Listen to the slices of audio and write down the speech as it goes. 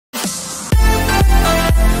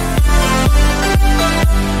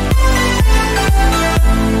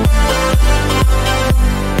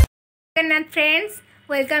Jagannath friends,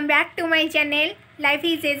 welcome back to my channel life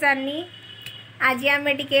is a journey. आज आम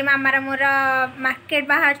टे मामार मोर मार्केट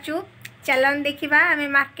बाहर चु चलन देखा आम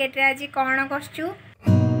मार्केट रे आज कौन करचु।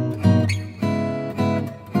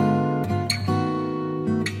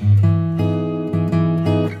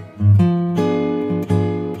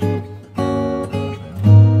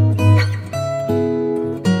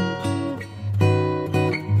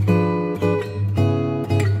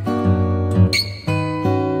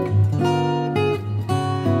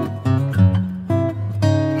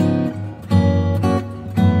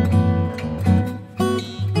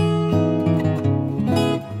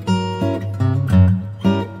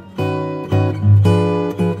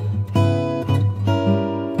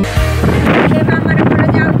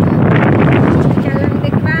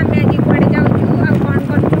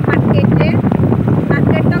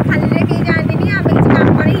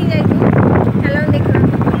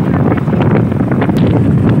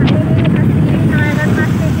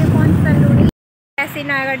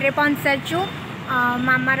 नयगढ़ में पहुँच सारू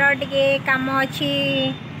मामार टे कम अच्छी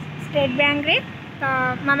स्टेट बैंक रे, तो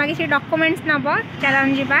मामा किसी डॉक्यूमेंट्स नब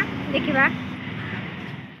चलन जा देखा।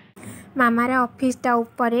 मामार ऑफिसटा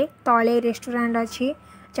ऊपर तले रेस्टोरेंट अच्छी,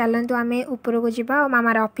 चलतु आम ऊपर को जावा और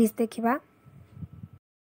मामार ऑफिस देखा।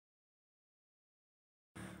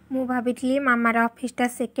 मु भाभी मामार ऑफिसटा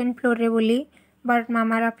सेकेंड फ्लोर रे बोली, बट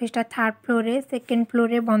मामार ऑफिसटा थर्ड फ्लोर रे, सेकेंड फ्लोर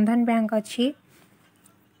रे बंधन बैंक अच्छी।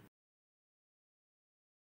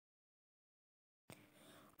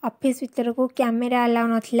 ऑफिस भीतर को कैमेरा अलाउ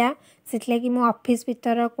नथिला, सेतला कि मु ऑफिस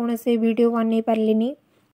भीतर कौन से वीडियो बनै पारलिनी।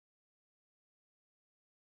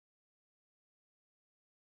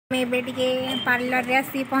 मैं बेटे पार्लर रे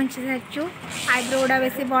आसी पहुँची सारू। आईब्रो गुड़ा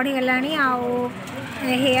बेसी बढ़ी गलानी, आउ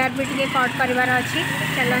हेयर भी टे कट करार अच्छी।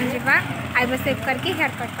 चलन जा आईब्रो सेव करके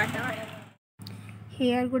हेयर कट करदे।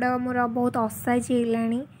 हेयर गुड़ा मोर बहुत असाइज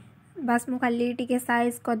होगलानी, बस मु खाली टे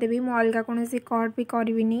साइज करदेवी। मु अलग कौन कट भी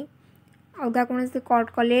करनी, अलग कौन कट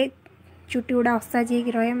कले चुटी गुड़ा असाइज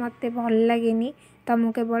हो रहे, मत भल लगे, तो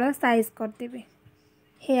मुझे केवल साइज करदेवी।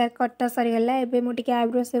 हेयर कटा सरीगला, एवं मुझे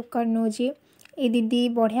आईब्रो सेव कर नौची। ये दीदी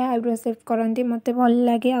बढ़िया आईब्रो सेव करती, मत भल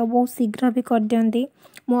लगे, आ बहुत शीघ्र भी कर दिखती।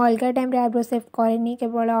 मु अलग टाइम आईब्रो सेव कैनि,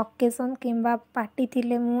 केवल ऑकेशन किंबा पार्टी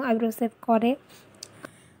थिले मु आईब्रो सेव करे।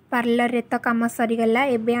 पार्लर रे तो काम सरीगला,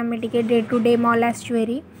 एवं आम टे डे टू डे मॉल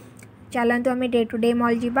आसुरी। चलतु आम डे टू डे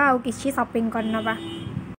मॉल जा आ किसी शॉपिंग करनवा।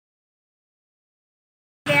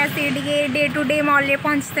 डे टू डे मॉल रे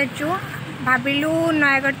पहुँच सारू। भाविलु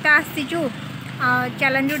नयगढ़ तो आसीचु,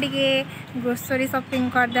 चलतु टे ग्रोसरी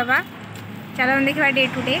शॉपिंग करदे। चलन देखा day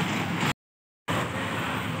to day.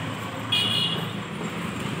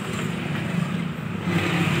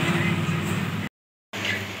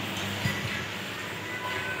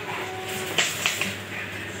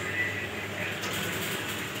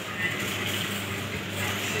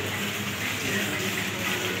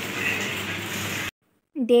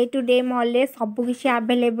 Day to day mall रे सब किसी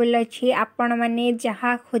अवेलेबल अच्छी। आपण माने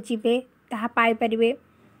जहाँ खोजिबे ताहा पाई परिबे।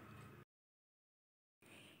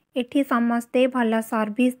 एठी समस्ते भल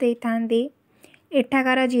सर्विस दे थांदी।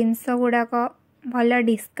 एठाकार जिनस गुड़ाक भल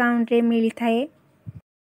डिस्काउंट रे मिल थाए।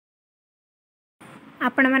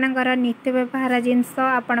 आपण मानकर नित्य व्यवहार जिनस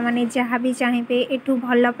आपण माने जहाँ भी चाहिए एठू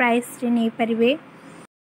भल प्राइस रे नहीं परिबे।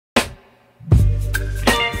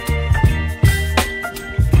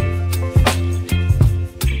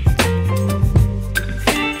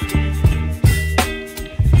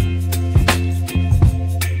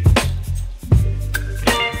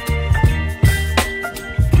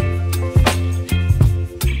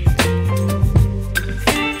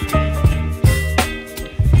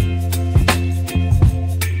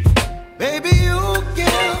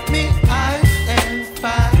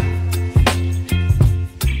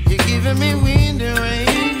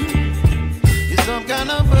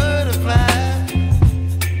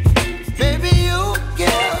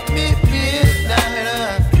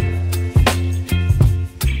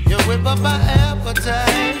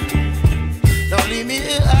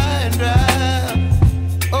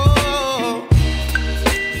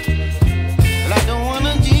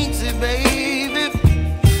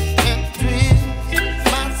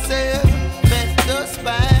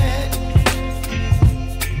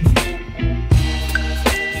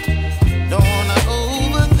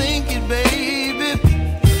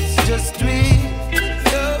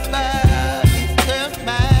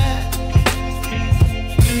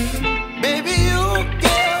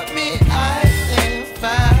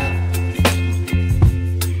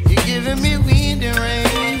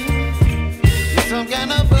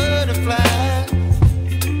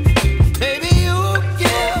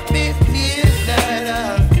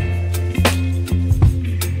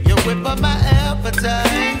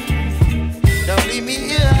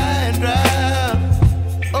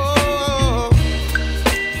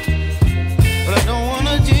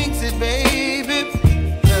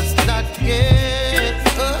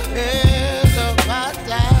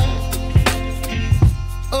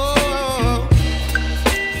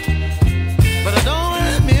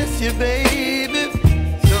 you, baby.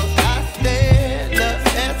 So I stand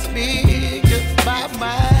up and speak my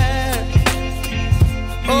mind.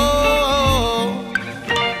 Oh.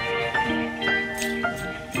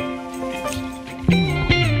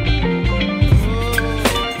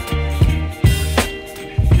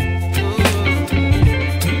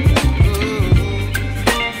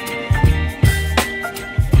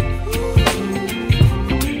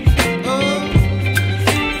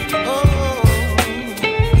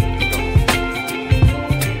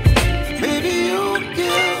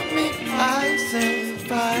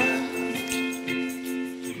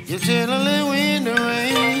 You're chilling when the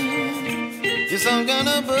rain. You're some kind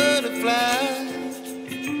of butterfly.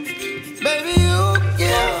 Baby, you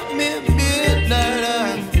give me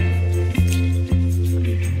midnight.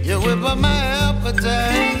 You whip up my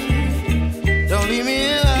appetite. Don't leave me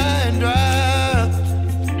here high and dry.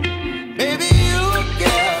 Baby, you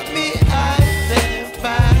give me ice and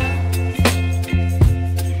fire.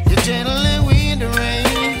 You're channeling wind and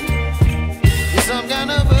rain. You're some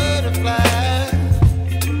kind of butterfly.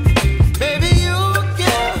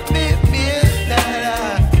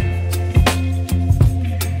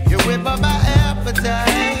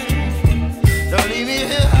 Don't leave me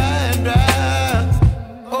here high and dry.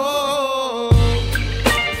 Oh,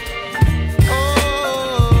 oh,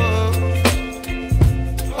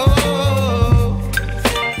 oh,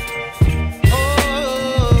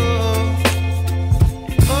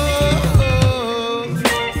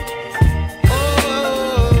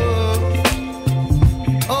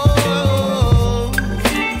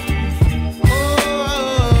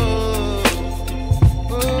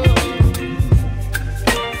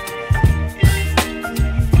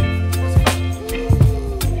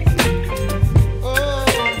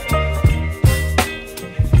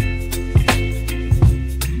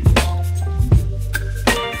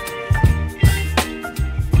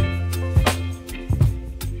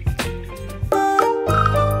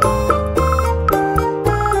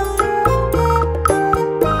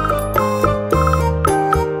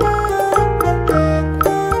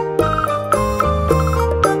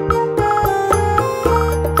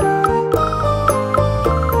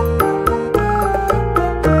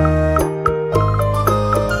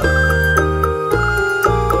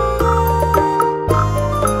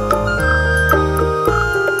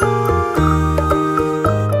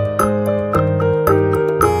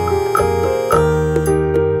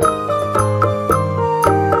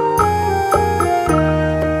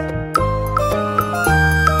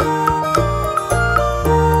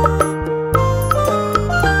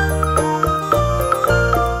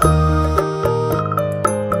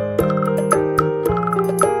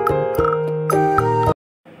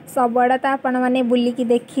 सबुआड़ा तो आपण मैंने बुलिकी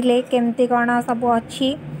देखिले केमती कौन सब अच्छी।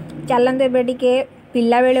 चलते एबे टिके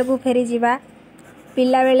पिला बेले को फेरी जावा।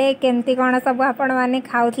 पिला बेले केमती कौन सब आपण मैंने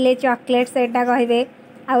खाऊले चॉकलेट सेटा कहबे।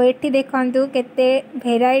 आउ एठी देखंतु केते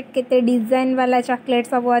भेराइट केते डिजाइन वाला चॉकलेट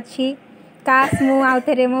सब अच्छी। काश मु आउ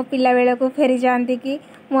थरे मो पिला बेले को फेरी जानती कि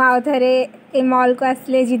मु आउ थरे ए मॉल को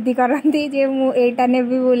आसले जिद्दी करंती जे मु एटा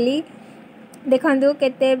नेबी बोली। देखंतु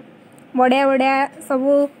केते बढ़िया बढ़िया सब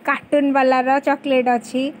कार्टून वाला चॉकलेट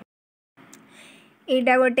अच्छी।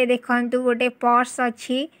 एटा गोटे देखंतु गोटे पर्स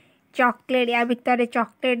अच्छी चॉकलेट या भितर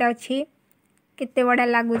चॉकलेट अच्छी केते बढ़िया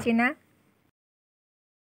लागुची ना।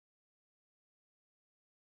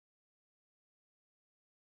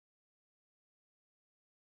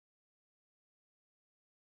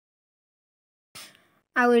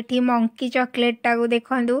 आउ एठी मंकी चॉकलेट टाको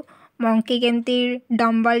देखंतु मंकी केमती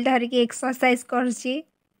डंबल धरिकी एक्सरसाइज करची।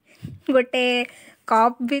 गोटे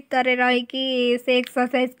कप भितर रही से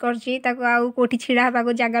एक्सरसाइज करची ताको आउ कोठी छिड़ा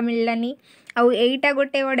हबाको जगह मिललानी। आउ एटा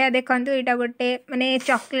गोटे बढ़िया देखंतु एटा गोटे माने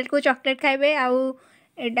चॉकलेट को चॉकलेट खाइबे आउ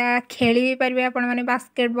एटा खेली भी पारबे आपण माने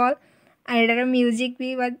बास्केटबॉल। आ एटार म्यूजिक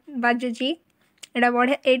भी बाजुची। एटा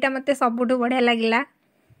बढ़िया एटा मते सबुठु बढ़िया लागिला।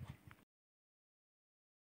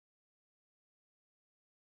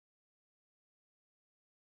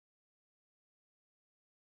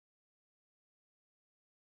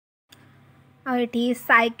 आठी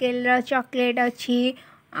साइकिल रो चॉकलेट अच्छी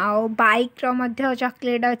आउ बाइक रो मध्य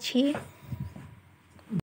चॉकलेट अच्छी।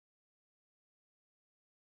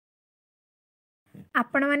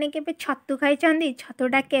 आपण माने केबे छतु खाई चंदी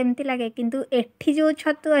छतुटा केमती लागे किंतु एठी जो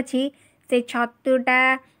छतु अच्छी से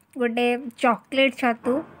छतुटा गोटे चॉकलेट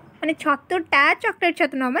छतु माने छतुटा चॉकलेट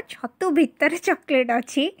छतु न छतु भितर चॉकलेट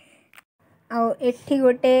अच्छी। आउ एठी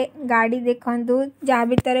गोटे गाड़ी देखंतु जा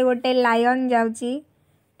भितर गोटे लायन जाउची।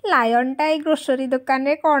 लायन टा ग्रोसरी दुकान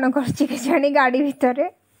रे कौन करची के जानी गाड़ी भितर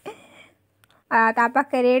ता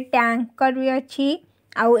पाखरे टैंकर भी अच्छी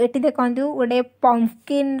आउ एटी देखंतु गोटे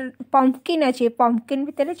पंपकिन अच्छे पंपकिन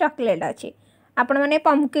भितर चॉकलेट अच्छे आपण मैंने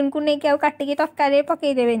पंपकिन को लेकिन काटिकी तरकारी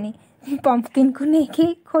पकई देवेनी पंपकिन को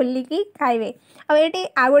लेकिन खोलिकी खाइबे। आ ये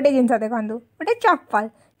आ गोटे जिनस देखो गोटे चप्पल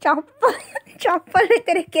चप्पल चप्पल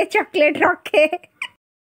भितर किए चॉकलेट रखे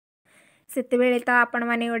सेते बेले तो आपण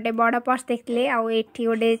मैंने गोटे बड़ पर्स देखले आठी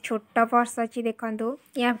गोटे छोट पर्स अच्छी देखो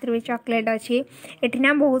या भर भी चॉकलेट अच्छी एठी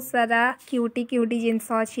ना बहुत सारा क्यूटी क्यूटी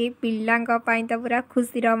जिनस अच्छी पिला तो पूरा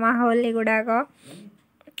खुशी माहौल एगुड़ा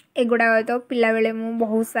तो पिला बेले मु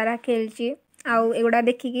बहुत सारा खेलची आउ एगुड़ा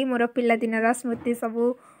देखिकी मोर पिला दिन स्मृति सब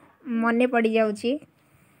मने पड़ जाउची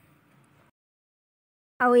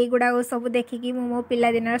आउ एगुड़ा सब देखिकी मो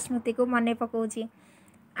पिला दिन स्मृति को मने पकाउची।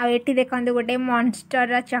 आ एठी देखंतु गोटे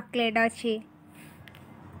मॉन्स्टर चॉकलेट अच्छी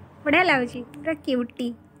बढ़िया लगुच पूरा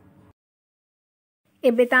क्यूटी।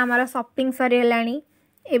 एबे तो आमर शॉपिंग सरीगलानी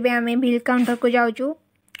एबे आमे बिल काउंटर को जाऊँ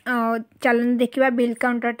चलन देखा बिल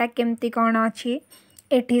काउंटरटा केमती कौन अच्छी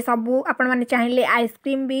एठी सबू आपण माने चाहिए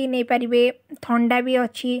आइसक्रीम भी नहीं पारे ठंडा भी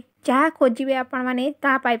अच्छी जहाँ खोजे आपण माने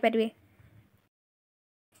ता पाई पारे।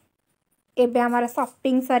 एबे आमर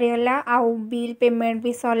शॉपिंग सरीगला आउ बिल पेमेंट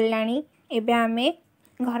भी सरलानी एबे आमे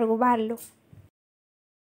घर को बाहरलु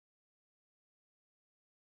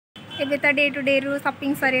एबे तो डे टू डे रु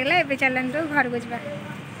शॉपिंग सरीगला एबे चलंतु घर को जा।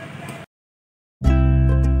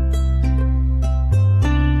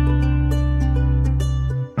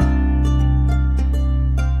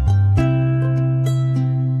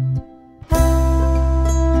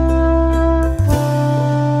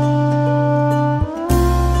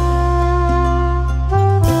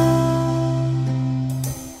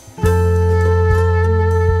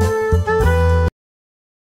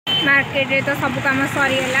 मार्केट रे तो सब कम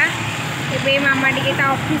सरीगला एबे मामा टिके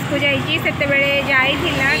ऑफिस को जाइए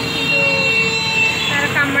तार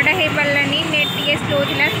कामटा हो पारानी नेट टे स्लो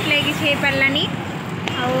थी किसी हो पारानी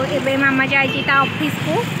आबे मामा जाइए ऑफिस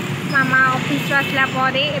को मामा ऑफिस आसला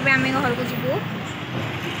एबे आमे घर को जीवु।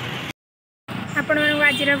 आपण मानक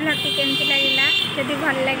आज ब्लॉग केमती लगिला जदि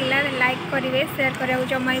भल लगिला लाइक करेंगे शेयर करने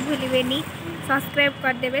जमा भूलें सब्सक्राइब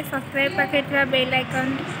करदे सब्सक्राइब पाखे बेल आइकन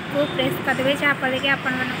को प्रेस करदे जहाँफल कि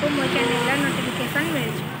आपण मानक मो चैनल नोटिफिकेशन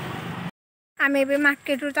मिल। आम ए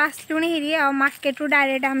मार्केट तो आसलुँ हेरी आ मार्केट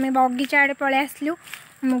डायरेक्ट आम बगीचा आड़े पलि आसलु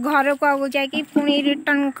घर को आगे जाकि पुणी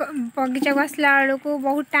रिटर्न बगीचा को आसला बेलू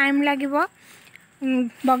बहुत टाइम लगे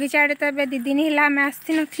बगीचा आड़े तो दी दिन है आम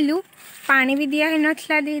आसी नथिलु पानी भी दिया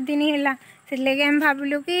नाला दी दिन है से आम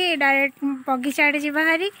भाविलु कि डायरेक्ट बगीचा आड़े जा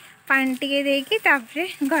हारी पानी टिके देकी तापरे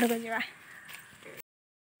घर को जा।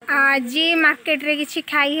 आज मार्केट रे किछि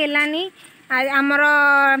खाई हेलानी आमर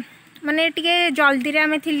माने टिके जल्दी रे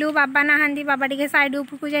आमे थिलु बाबा नहांती बाबा टिके साइड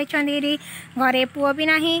उपरकू जाइछंती घरे पुओ भी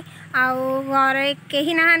नाही आउ घरे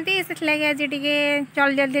केही नहांती सेतलागे आज टिके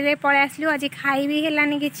जल्दी रे पळे आसलु आज खाई भी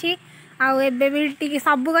हेलानी किछि आउ एबे भी टिके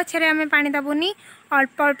सब गछरे आमे पानी दबुनी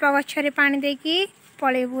अल्प अल्प गछरे पानी देकी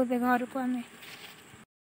पळेबु एबे घर को आमे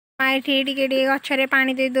आठी टिके टिके गछरे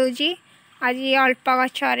पानी दे दोजी आज अल्प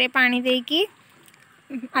गछरे पानी देकी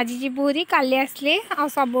आज जीवरी काली आसले आ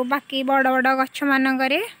सब बाकी बड़ बड़ गछ मानक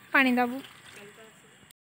पानी दबु।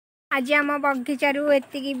 आज आम बगीचारू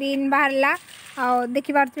एतिकी बीन बाहरला आ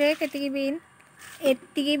देखि पारे केतिकी बीन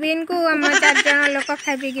एतिकी बीन को आम 4 जन लोक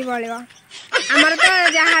खाई पीकी बलिव आमर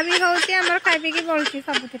तो जहाँ भी होउची आमर खाई पीकी बलुची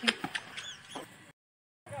सबुथिरे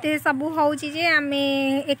ते सब होउची जे आमे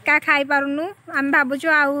एका खाई पारुनु आम भाबुछु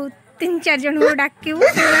आउ 3-4 जन को डाकिबु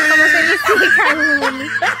समस्त मिसी खाइबु बोली।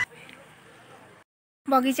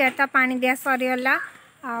 बगीचा तो पानी दिया सरीगला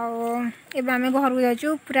आबे आम घर को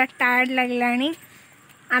जाऊँ पूरा टायर्ड लगे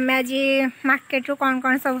आम आज मार्केट रू कौन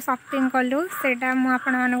कौन सब शॉपिंग कलु से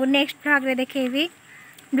मुझे नेक्स्ट ब्लॉग रे देखेबी।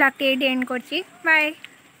 ब्लॉग एंड करची बाय।